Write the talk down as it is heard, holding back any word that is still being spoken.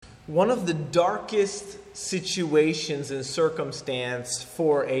One of the darkest situations and circumstance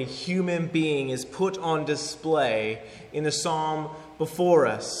for a human being is put on display in the psalm before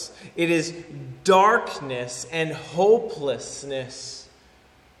us. It is darkness and hopelessness,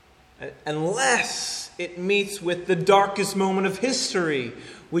 unless it meets with the darkest moment of history,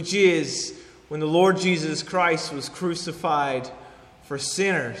 which is when the Lord Jesus Christ was crucified for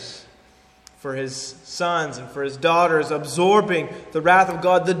sinners, for his sons and for his daughters, absorbing the wrath of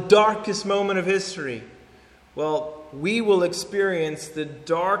God, the darkest moment of history. Well, we will experience the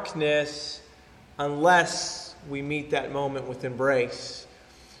darkness unless we meet that moment with embrace.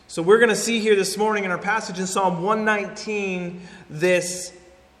 So we're going to see here this morning in our passage in Psalm 119 this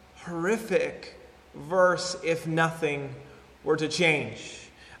horrific verse, if nothing were to change.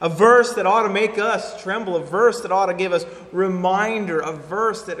 A verse that ought to make us tremble, a verse that ought to give us reminder, a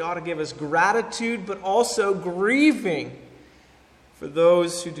verse that ought to give us gratitude, but also grieving for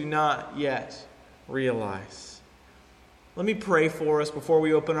those who do not yet realize. Let me pray for us before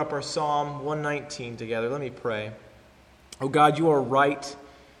we open up our Psalm 119 together. Let me pray. Oh God, you are right.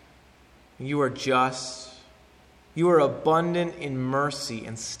 You are just. You are abundant in mercy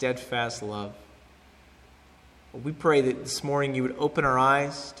and steadfast love. We pray that this morning you would open our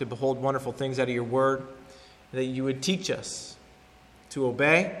eyes to behold wonderful things out of your word, that you would teach us to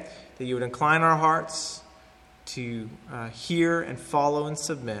obey, that you would incline our hearts to hear and follow and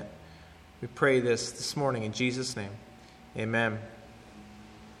submit. We pray this morning in Jesus' name. Amen.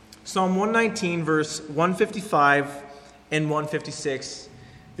 Psalm 119, verse 155 and 156.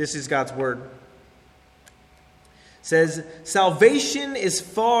 This is God's word. It says, "Salvation is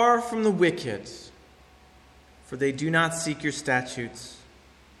far from the wicked, for they do not seek your statutes.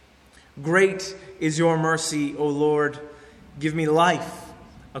 Great is your mercy, O Lord. Give me life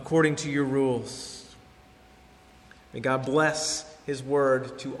according to your rules." May God bless his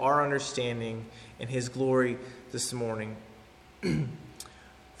word to our understanding and his glory this morning.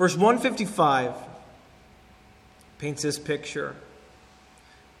 Verse 155 paints this picture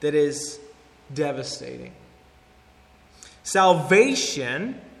that is devastating.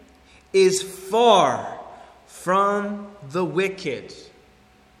 Salvation is far from the wicked.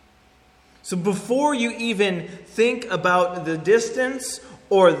 So before you even think about the distance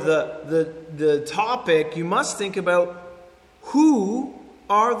or the topic, you must think about who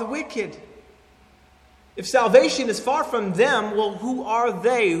are the wicked. If salvation is far from them, well, who are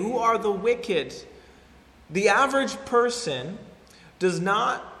they? Who are the wicked? The average person does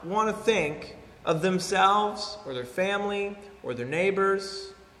not want to think of themselves or their family or their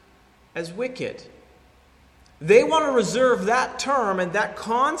neighbors as wicked. They want to reserve that term and that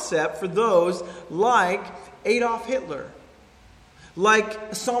concept for those like Adolf Hitler,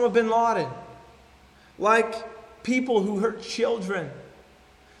 like Osama bin Laden, like people who hurt children.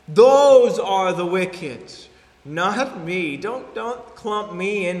 Those are the wicked, not me. Don't clump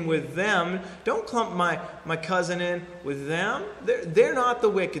me in with them. Don't clump my cousin in with them. They're not the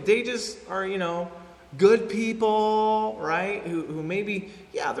wicked. They just are, good people, right? Who maybe,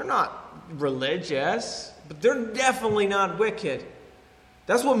 they're not religious, but they're definitely not wicked.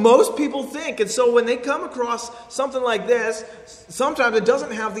 That's what most people think. And so when they come across something like this, sometimes it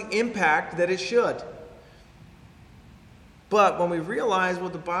doesn't have the impact that it should. But when we realize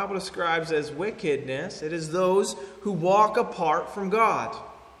what the Bible describes as wickedness, it is those who walk apart from God.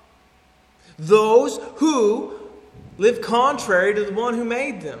 Those who live contrary to the one who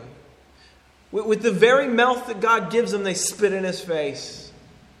made them. With the very mouth that God gives them, they spit in his face.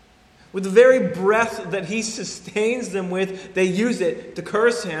 With the very breath that he sustains them with, they use it to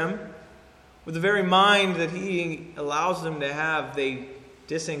curse him. With the very mind that he allows them to have, they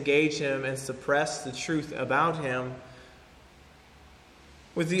disengage him and suppress the truth about him.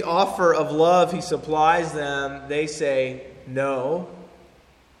 With the offer of love he supplies them, they say no.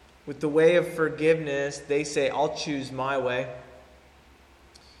 With the way of forgiveness, they say, I'll choose my way.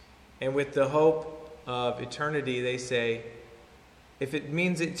 And with the hope of eternity, they say, if it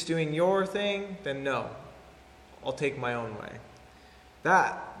means it's doing your thing, then no. I'll take my own way.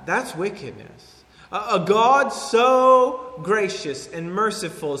 That's wickedness. A God so gracious and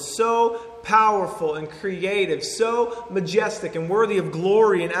merciful, so powerful and creative, so majestic and worthy of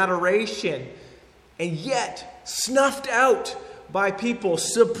glory and adoration, and yet snuffed out by people,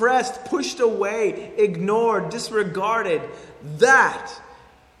 suppressed, pushed away, ignored, disregarded. That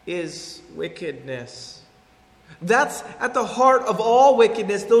is wickedness. That's at the heart of all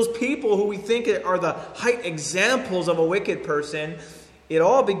wickedness. Those people who we think are the height examples of a wicked person, it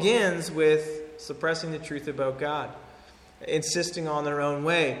all begins with suppressing the truth about God, insisting on their own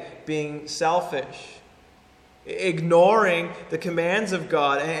way, being selfish, ignoring the commands of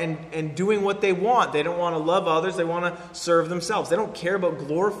God and doing what they want. They don't want to love others. They want to serve themselves. They don't care about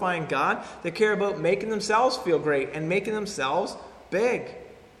glorifying God. They care about making themselves feel great and making themselves big.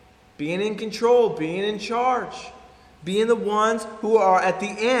 Being in control, being in charge, being the ones who are at the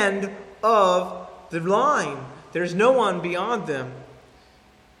end of the line. There's no one beyond them.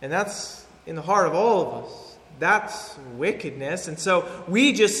 And that's in the heart of all of us. That's wickedness. And so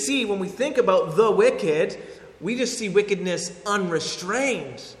we just see, when we think about the wicked, we just see wickedness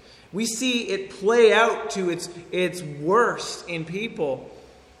unrestrained. We see it play out to its worst in people.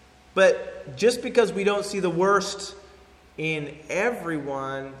 But just because we don't see the worst in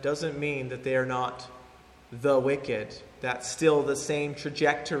everyone doesn't mean that they are not the wicked. That's still the same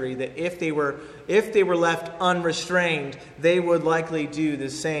trajectory, that if they were left unrestrained, they would likely do the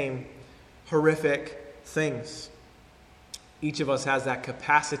same horrific things. Each of us has that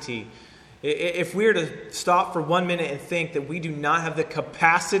capacity. If we were to stop for 1 minute and think that we do not have the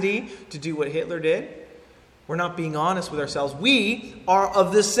capacity to do what Hitler did, we're not being honest with ourselves. We are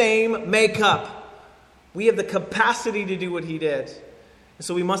of the same makeup. We have the capacity to do what he did. And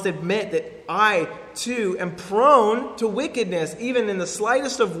so we must admit that I, too, am prone to wickedness, even in the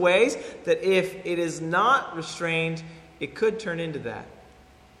slightest of ways, that if it is not restrained, it could turn into that.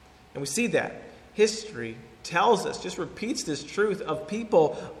 And we see that. History tells us, just repeats this truth of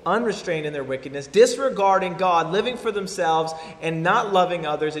people unrestrained in their wickedness, disregarding God, living for themselves, and not loving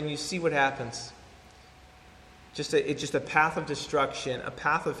others, and you see what happens. It's just a path of destruction, a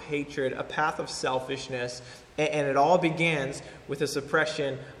path of hatred, a path of selfishness, and it all begins with a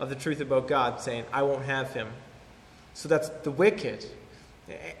suppression of the truth about God, saying, I won't have him. So that's the wicked.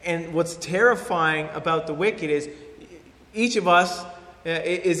 And what's terrifying about the wicked is each of us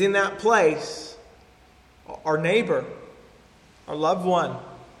is in that place. Our neighbor, our loved one,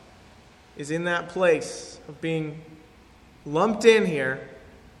 is in that place of being lumped in here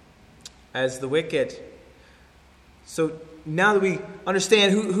as the wicked. So now that we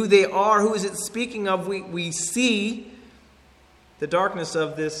understand who they are, who is it speaking of, we see the darkness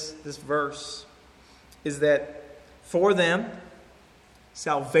of this verse is that for them,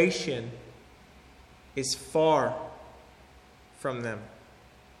 salvation is far from them.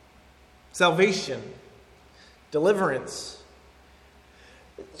 Salvation, deliverance,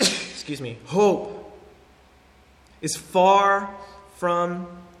 hope is far from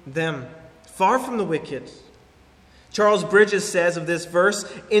them, far from the wicked. Charles Bridges says of this verse,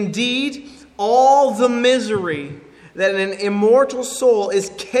 indeed, all the misery that an immortal soul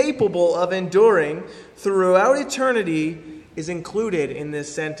is capable of enduring throughout eternity is included in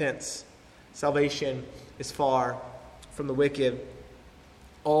this sentence. Salvation is far from the wicked.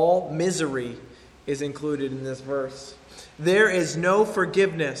 All misery is included in this verse. There is no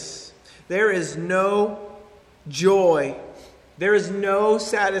forgiveness. There is no joy. There is no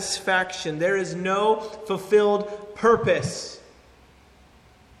satisfaction. There is no fulfilled purpose.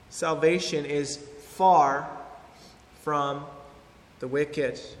 Salvation is far from the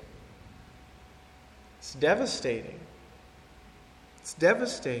wicked. It's devastating. It's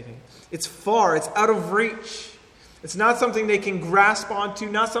devastating. It's far. It's out of reach. It's not something they can grasp onto,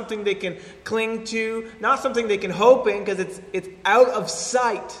 not something they can cling to, not something they can hope in, because it's out of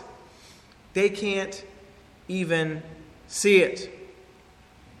sight. They can't even see it.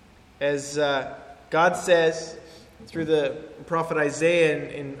 As God says through the prophet Isaiah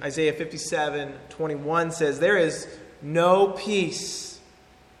in Isaiah 57:21 says, there is no peace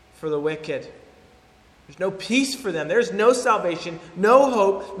for the wicked. There's no peace for them. There's no salvation, no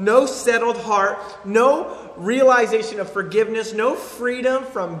hope, no settled heart, no realization of forgiveness, no freedom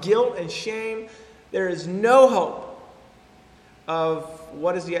from guilt and shame. There is no hope of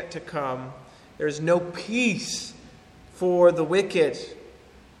what is yet to come. There is no peace for the wicked.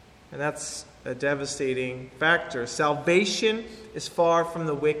 And that's a devastating factor. Salvation is far from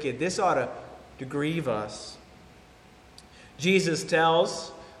the wicked. This ought to grieve us. Jesus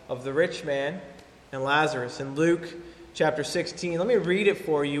tells of the rich man and Lazarus in Luke chapter 16. Let me read it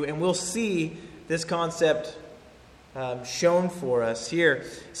for you, and we'll see this concept shown for us here.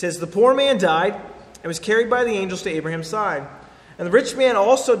 It says, the poor man died and was carried by the angels to Abraham's side. And the rich man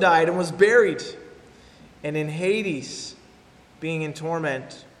also died and was buried. And in Hades, being in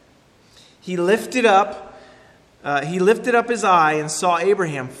torment, he lifted up his eye and saw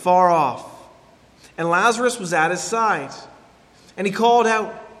Abraham far off, and Lazarus was at his side. And he called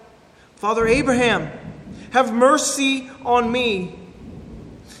out, Father Abraham, have mercy on me.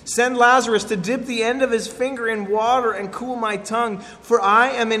 Send Lazarus to dip the end of his finger in water and cool my tongue, for I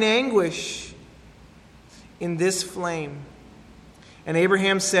am in anguish in this flame. And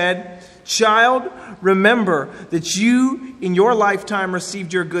Abraham said "Child, remember that you in your lifetime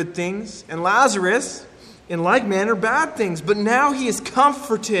received your good things, and Lazarus in like manner bad things. But now he is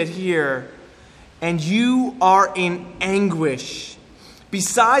comforted here, and you are in anguish.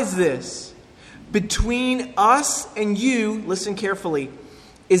 Besides this, between us and you," listen carefully,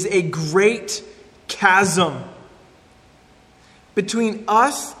 "is a great chasm." Between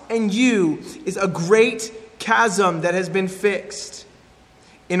us and you is a great chasm that has been fixed,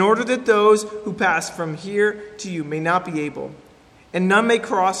 in order that those who pass from here to you may not be able, and none may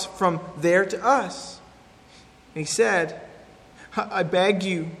cross from there to us. And he said, "I beg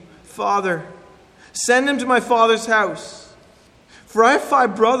you, Father, send him to my father's house, for I have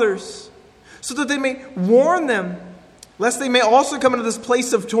 5 brothers, so that they may warn them, lest they may also come into this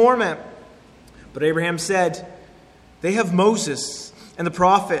place of torment." But Abraham said, "They have Moses and the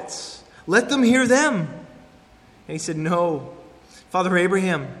prophets. Let them hear them." And he said, "No, Father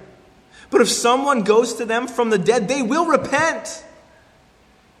Abraham, but if someone goes to them from the dead, they will repent."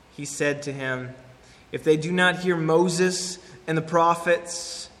 He said to him, "If they do not hear Moses and the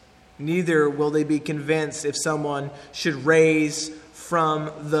prophets, neither will they be convinced if someone should raise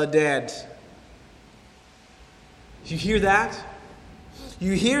from the dead." You hear that?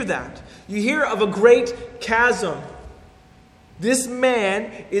 You hear that? You hear of a great chasm. This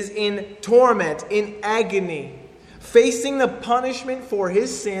man is in torment, in agony, facing the punishment for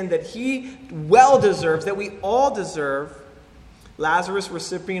his sin that he well deserves, that we all deserve. Lazarus,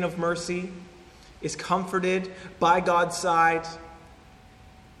 recipient of mercy, is comforted by God's side.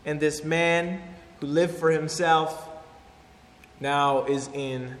 And this man who lived for himself now is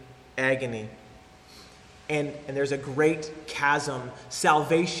in agony. And there's a great chasm.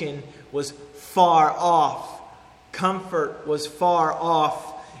 Salvation was far off. Comfort was far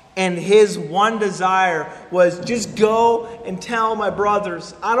off. And his one desire was, just go and tell my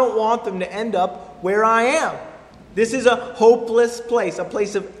brothers, I don't want them to end up where I am. This is a hopeless place, a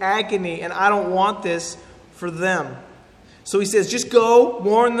place of agony, and I don't want this for them. So he says, just go,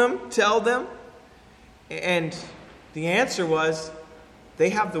 warn them, tell them. And the answer was, they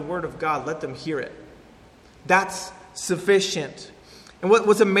have the word of God, let them hear it. That's sufficient. And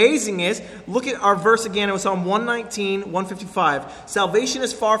what's amazing is, look at our verse again. It was Psalm 119, 155. "Salvation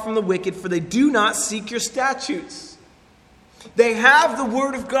is far from the wicked, for they do not seek your statutes." They have the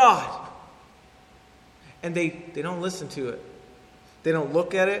word of God. And they don't listen to it. They don't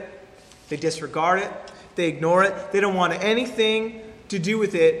look at it. They disregard it. They ignore it. They don't want anything to do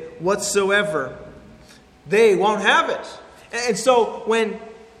with it whatsoever. They won't have it. And so when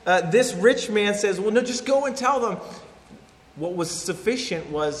this rich man says, well, no, just go and tell them, what was sufficient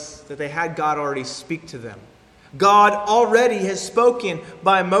was that they had God already speak to them. God already has spoken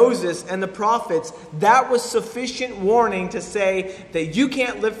by Moses and the prophets. That was sufficient warning to say that you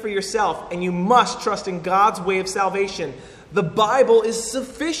can't live for yourself and you must trust in God's way of salvation. The Bible is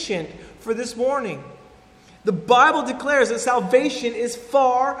sufficient for this warning. The Bible declares that salvation is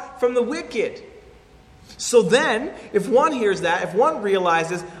far from the wicked. So then, if one hears that, if one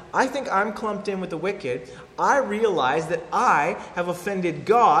realizes, I think I'm clumped in with the wicked, I realize that I have offended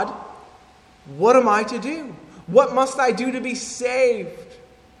God, what am I to do? What must I do to be saved?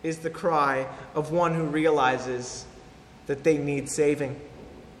 Is the cry of one who realizes that they need saving.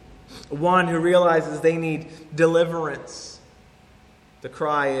 One who realizes they need deliverance. The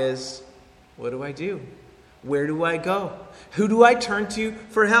cry is, what do I do? Where do I go? Who do I turn to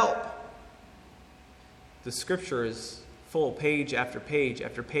for help? The scripture is full, page after page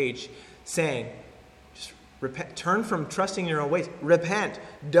after page, saying, just repent, turn from trusting in your own ways. Repent.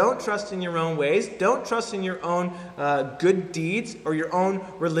 Don't trust in your own ways. Don't trust in your own good deeds or your own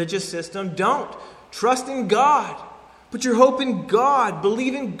religious system. Don't. Trust in God. Put your hope in God.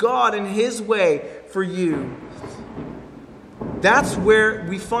 Believe in God and His way for you. That's where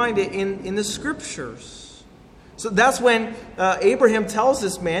we find it in the scriptures. So that's when Abraham tells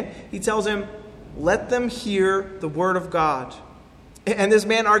this man, he tells him, let them hear the word of God. And this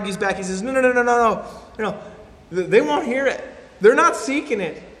man argues back. He says, no. They won't hear it. They're not seeking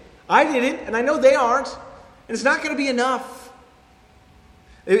it. I didn't, and I know they aren't. And it's not going to be enough.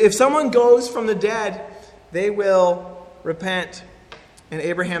 If someone goes from the dead, they will repent. And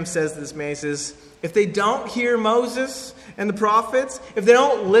Abraham says to this man, he says, if they don't hear Moses and the prophets, if they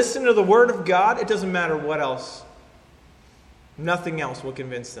don't listen to the word of God, it doesn't matter what else. Nothing else will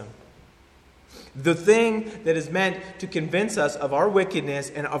convince them. The thing that is meant to convince us of our wickedness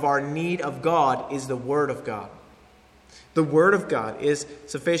and of our need of God is the Word of God. The Word of God is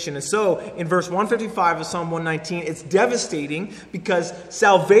sufficient. And so, in verse 155 of Psalm 119, it's devastating because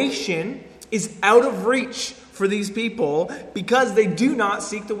salvation is out of reach for these people because they do not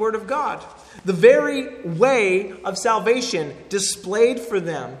seek the word of God. The very way of salvation displayed for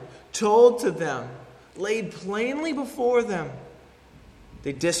them, told to them, laid plainly before them,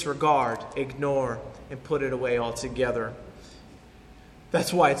 they disregard, ignore, and put it away altogether.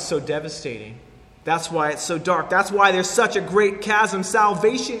 That's why it's so devastating. That's why it's so dark. That's why there's such a great chasm.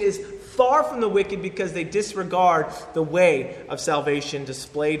 Salvation is far from the wicked because they disregard the way of salvation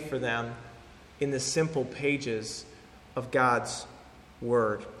displayed for them in the simple pages of God's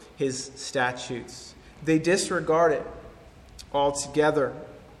word, his statutes. They disregard it altogether.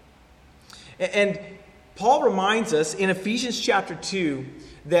 And Paul reminds us in Ephesians chapter 2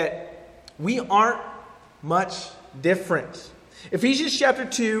 that we aren't much different. Ephesians chapter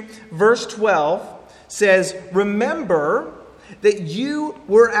 2, verse 12 says, "Remember that you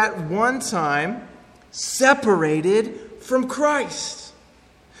were at one time separated from Christ.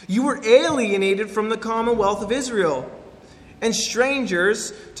 You were alienated from the commonwealth of Israel and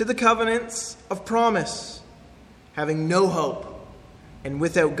strangers to the covenants of promise, having no hope and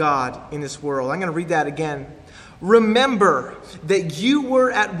without God in this world." I'm going to read that again. "Remember that you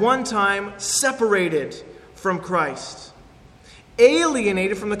were at one time separated from Christ,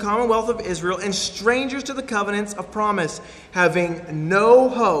 alienated from the commonwealth of Israel, and strangers to the covenants of promise, having no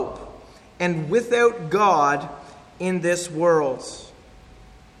hope and without God in this world."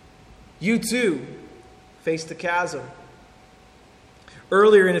 You too face the chasm.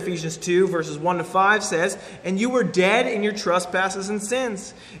 Earlier in Ephesians 2, verses 1 to 5 says, "And you were dead in your trespasses and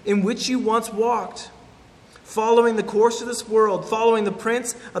sins, in which you once walked, following the course of this world, following the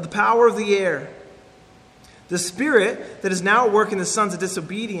prince of the power of the air, the spirit that is now at work in the sons of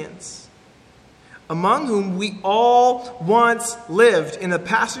disobedience, among whom we all once lived in the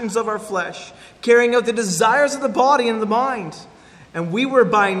passions of our flesh, carrying out the desires of the body and the mind. And we were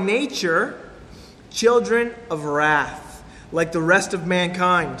by nature children of wrath, like the rest of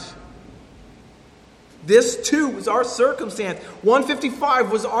mankind." This too was our circumstance. 155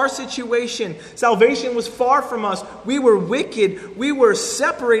 was our situation. Salvation was far from us. We were wicked. We were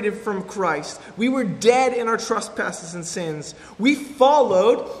separated from Christ. We were dead in our trespasses and sins. We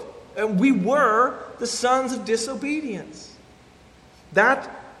followed, and we were the sons of disobedience. That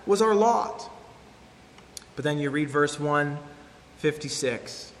was our lot. But then you read verse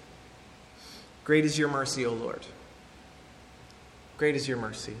 156. "Great is your mercy, O Lord. Great is your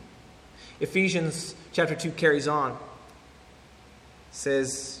mercy." Ephesians chapter 2 carries on. It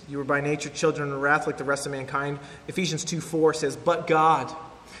says, "You were by nature children of wrath like the rest of mankind." Ephesians 2:4 says, "But God,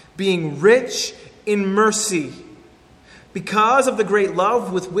 being rich in mercy, because of the great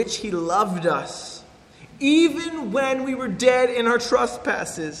love with which he loved us, even when we were dead in our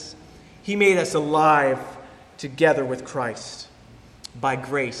trespasses, he made us alive together with Christ. By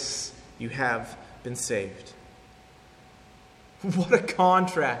grace you have been saved." What a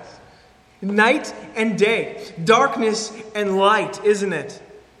contrast. Night and day, darkness and light, isn't it?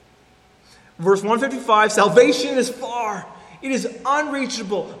 Verse 155, salvation is far. It is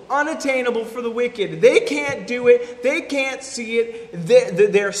unreachable, unattainable for the wicked. They can't do it. They can't see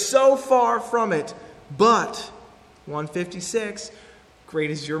it. They're so far from it. But, 156, great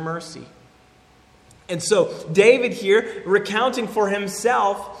is your mercy. And so, David here, recounting for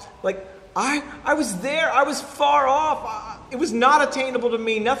himself, like, I was there. I was far off. It was not attainable to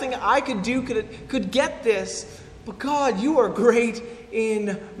me. Nothing I could do could get this. But God, you are great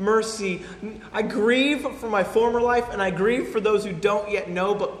in mercy. I grieve for my former life, and I grieve for those who don't yet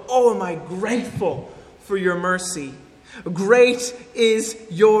know. But oh, am I grateful for your mercy. Great is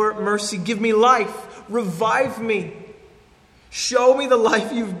your mercy. Give me life. Revive me. Show me the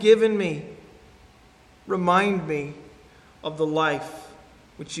life you've given me. Remind me of the life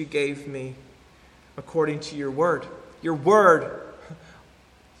which you gave me according to your word. Your word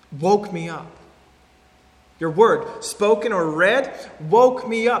woke me up. Your word, spoken or read, woke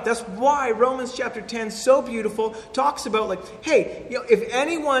me up. That's why Romans chapter 10, so beautiful, talks about like, hey, if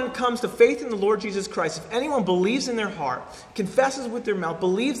anyone comes to faith in the Lord Jesus Christ, if anyone believes in their heart, confesses with their mouth,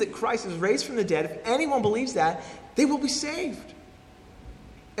 believes that Christ is raised from the dead, if anyone believes that, they will be saved.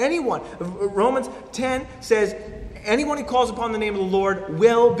 Anyone. Romans 10 says, anyone who calls upon the name of the Lord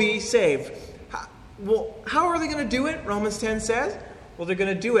will be saved. Well, how are they going to do it? Romans 10 says, well, they're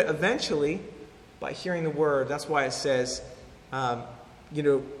going to do it eventually by hearing the word. That's why it says,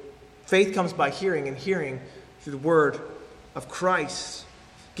 faith comes by hearing, and hearing through the word of Christ.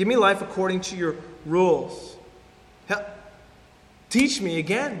 Give me life according to your rules. Teach me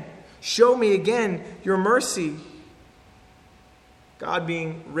again. Show me again your mercy. God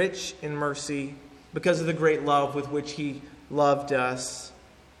being rich in mercy because of the great love with which he loved us,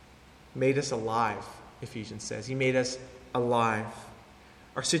 made us alive Ephesians says. He made us alive.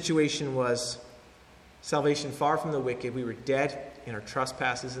 Our situation was salvation far from the wicked. We were dead in our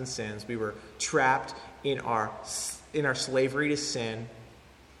trespasses and sins. We were trapped in our slavery to sin,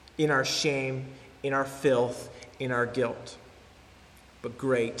 in our shame, in our filth, in our guilt. But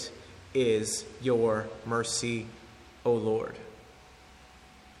great is your mercy, O Lord.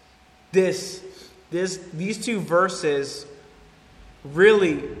 These two verses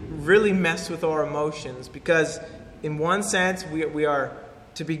really mess with our emotions, because in one sense we are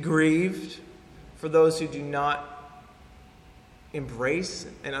to be grieved for those who do not embrace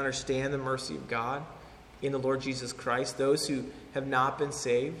and understand the mercy of God in the Lord Jesus Christ, those who have not been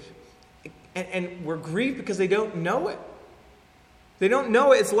saved. And we're grieved because they don't know it. They don't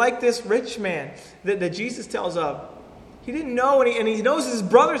know it. It's like this rich man that Jesus tells of. He didn't know, and he knows his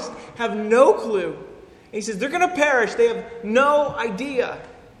brothers have no clue. And he says, they're going to perish. They have no idea.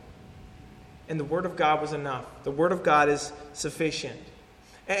 And the Word of God was enough. The Word of God is sufficient.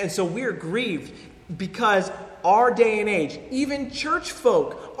 And so we're grieved because our day and age, even church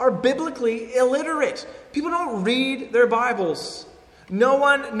folk, are biblically illiterate. People don't read their Bibles. No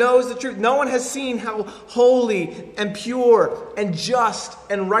one knows the truth. No one has seen how holy and pure and just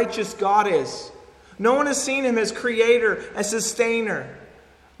and righteous God is. No one has seen Him as creator and sustainer.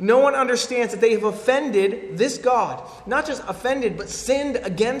 No one understands that they have offended this God. Not just offended, but sinned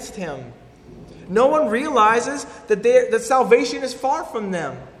against Him. No one realizes that salvation is far from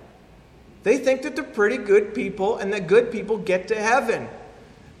them. They think that they're pretty good people and that good people get to heaven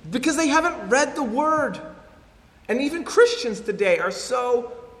because they haven't read the Word. And even Christians today are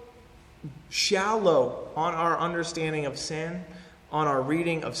so shallow on our understanding of sin, on our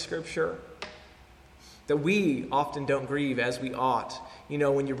reading of Scripture, that we often don't grieve as we ought. You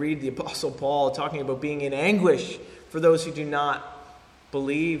know, when you read the Apostle Paul talking about being in anguish for those who do not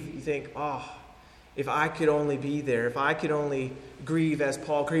believe, you think, oh, if I could only be there, if I could only grieve as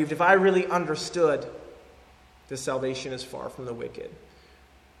Paul grieved, if I really understood that salvation is far from the wicked,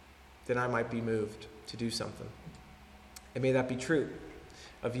 then I might be moved to do something. And may that be true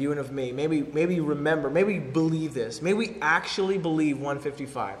of you and of me. Maybe remember, maybe believe this. May we actually believe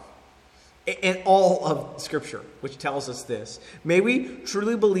 155 and all of Scripture, which tells us this. May we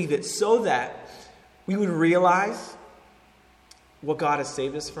truly believe it so that we would realize what God has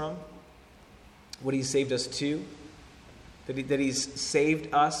saved us from, what He's saved us to, that He's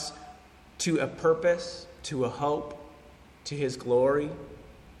saved us to a purpose, to a hope, to His glory,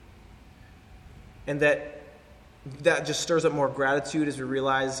 and that just stirs up more gratitude as we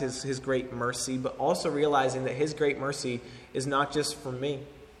realize His great mercy, but also realizing that His great mercy is not just for me,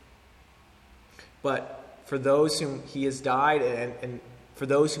 but for those whom He has died, and for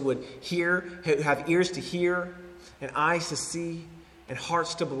those who would hear, who have ears to hear, and eyes to see, and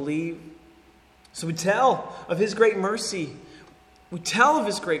hearts to believe. So we tell of His great mercy. We tell of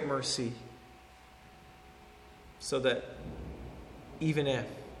His great mercy, so that even if,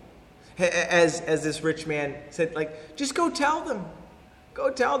 as this rich man said, just go tell them. Go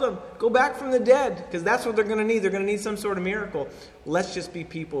tell them. Go back from the dead, because that's what they're going to need. They're going to need some sort of miracle. Let's just be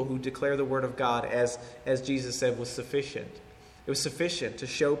people who declare the Word of God as Jesus said was sufficient. It was sufficient to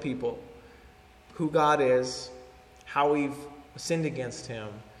show people who God is, how we've sinned against Him,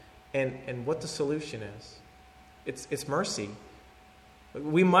 and what the solution is. It's mercy.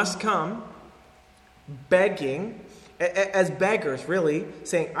 We must come begging, as beggars, really,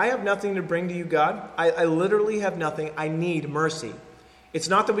 saying, I have nothing to bring to you, God. I literally have nothing. I need mercy. It's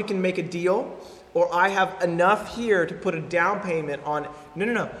not that we can make a deal, or I have enough here to put a down payment on.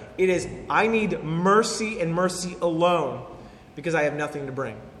 No. It is, I need mercy and mercy alone, because I have nothing to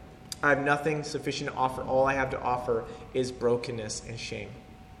bring. I have nothing sufficient to offer. All I have to offer is brokenness and shame.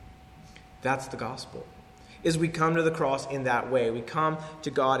 That's the gospel. Is we come to the cross in that way. We come to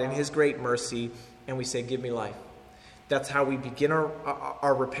God in His great mercy, and we say, give me life. That's how we begin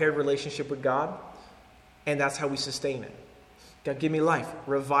our repaired relationship with God, and that's how we sustain it. God, give me life.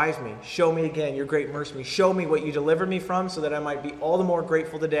 Revive me. Show me again your great mercy. Show me what you delivered me from, so that I might be all the more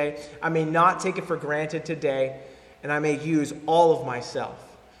grateful today. I may not take it for granted today, and I may use all of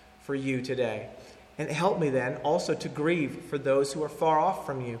myself for you today. And help me then also to grieve for those who are far off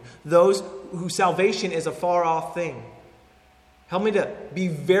from you, those whose salvation is a far off thing. Help me to be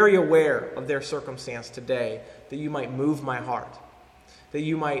very aware of their circumstance today, that you might move my heart, that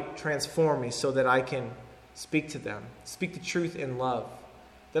you might transform me so that I can speak to them, speak the truth in love,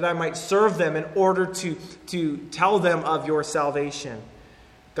 that I might serve them in order to tell them of your salvation.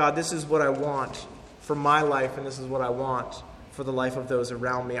 God, this is what I want for my life, and this is what I want for the life of those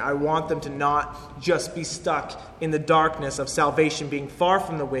around me. I want them to not just be stuck in the darkness of salvation being far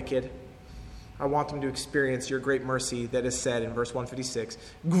from the wicked. I want them to experience your great mercy that is said in verse 156.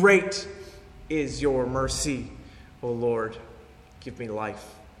 Great is your mercy, O Lord. Give me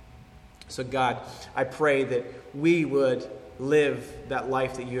life. So God, I pray that we would live that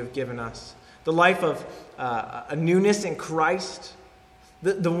life that you have given us. The life of a newness in Christ.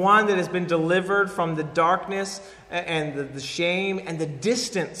 The one that has been delivered from the darkness and the shame and the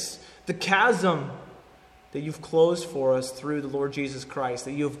distance, the chasm that you've closed for us through the Lord Jesus Christ,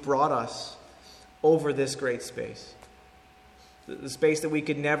 that you have brought us over this great space. The space that we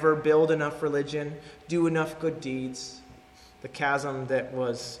could never build enough religion, do enough good deeds. The chasm that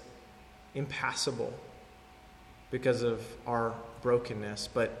was impassable because of our brokenness.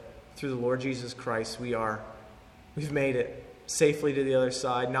 But through the Lord Jesus Christ, we've made it safely to the other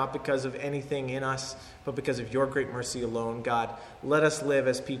side, not because of anything in us, but because of your great mercy alone. God, let us live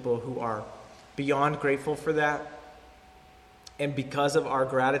as people who are beyond grateful for that. And because of our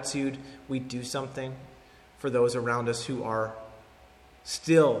gratitude, we do something for those around us who are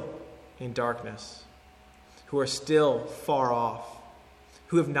still in darkness, who are still far off,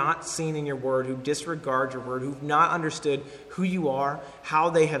 who have not seen in your word, who disregard your word, who have not understood who you are, how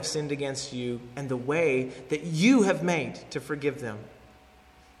they have sinned against you, and the way that you have made to forgive them.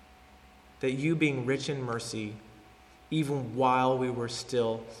 That you, being rich in mercy, even while we were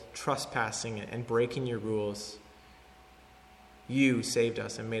still trespassing and breaking your rules, you saved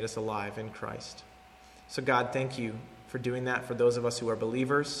us and made us alive in Christ. So God, thank you for doing that for those of us who are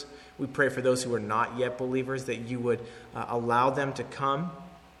believers. We pray for those who are not yet believers, that you would allow them to come,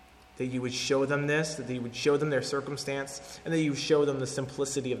 that you would show them this, that you would show them their circumstance, and that you would show them the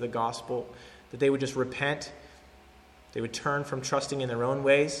simplicity of the gospel, that they would just repent, they would turn from trusting in their own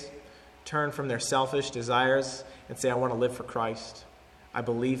ways, turn from their selfish desires, and say, I want to live for Christ. I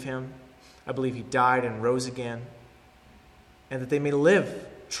believe him. I believe he died and rose again. And that they may live,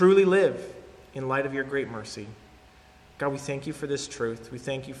 truly live, in light of your great mercy. God, we thank you for this truth. We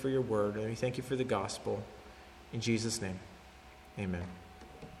thank you for your word, and we thank you for the gospel. In Jesus' name, amen.